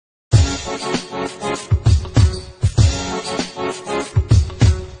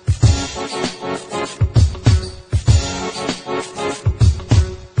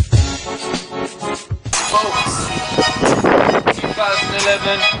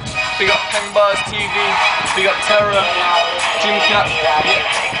Big up Peng Barz TV, big up Terror, Jim Cap.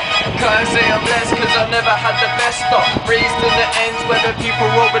 Can't say I'm blessed cause I've never had the best stop. Raised in the ends where the people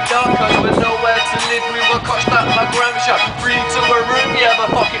roll with dark cause with nowhere to live. We were cotched at my gram shop. Free to a room, yeah,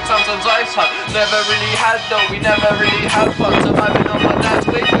 but pocket sometimes I've had. Never really had though, we never really had fun. Surviving on my dad's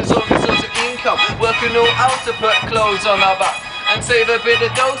wages, only source of income. Working all out to put clothes on our back and save a bit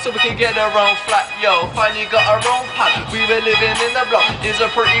of dough so we can get our own flat. Yo, finally got our own pad. We were living in the block, it's a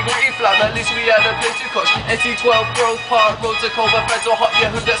pretty gritty flat, but at least we had a place to coach. SC12 Grove Park, road to Cobra, feds were hot,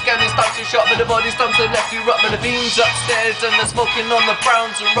 yeah, hood that scanning starts to shot, but the body stumps and left you up, but the beams upstairs and the smoking on the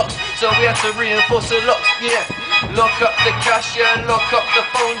browns and rocks, so we had to reinforce the locks, yeah. Lock up the cash, yeah, lock up the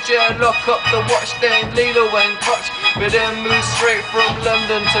phones, yeah, lock up the watch, then Lilo and Clutch. But then moved straight from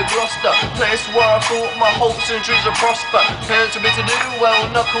London to Gloucester, place where I thought my hopes and dreams would prosper. Parents a bit to do well,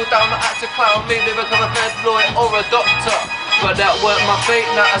 knuckle down, not act a clown, maybe become a fed lawyer or a doctor. But that weren't my fate,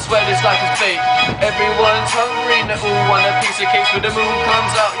 now I swear this life is fake. Everyone's hungry, they all want a piece of cake. But the moon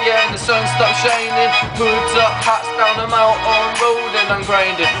comes out, yeah, and the sun stops shining. Hoods up, hats down, I'm out on road and I'm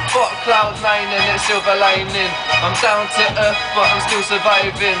grinding. Fuck cloud nine and it's silver lining. I'm down to earth, but I'm still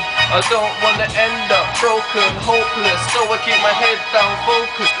surviving. I don't wanna end up broken, hopeless, so I keep my head down,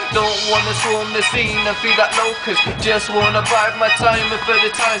 focused. Don't wanna swarm the scene and feed that locust. Just wanna bide my time and for the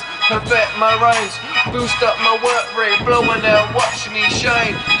times, perfect my rhymes, boost up my work rate, blowing out, watch me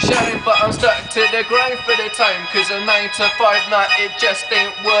shine, shine. But I'm stuck to the grind for the time, cause a 9 to 5 night it just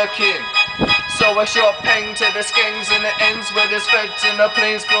ain't working. So I shot Peng to the skangs and the ends where there's feds and the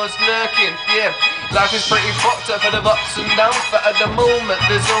planes goes lurking. Yeah, life is pretty fucked up for the ups and downs, but at the moment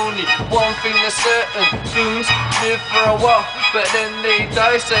there's only one thing that's certain. Goons live for a while, but then they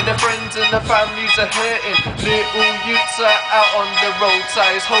die, so the friends and the families are hurting. Little youths are out on the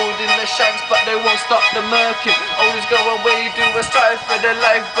roadsides, holding the shanks, but they won't stop the murking. Always go away, do a strive for their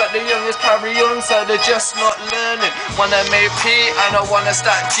life, but the youngest carry on, so they're just not learning. Wanna make P and I wanna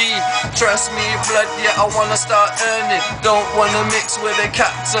start G. Trust me, blood, yeah, I wanna start earning. Don't wanna mix with the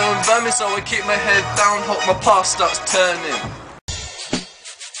cats and vermin, so I keep my head down, hope my path starts turning.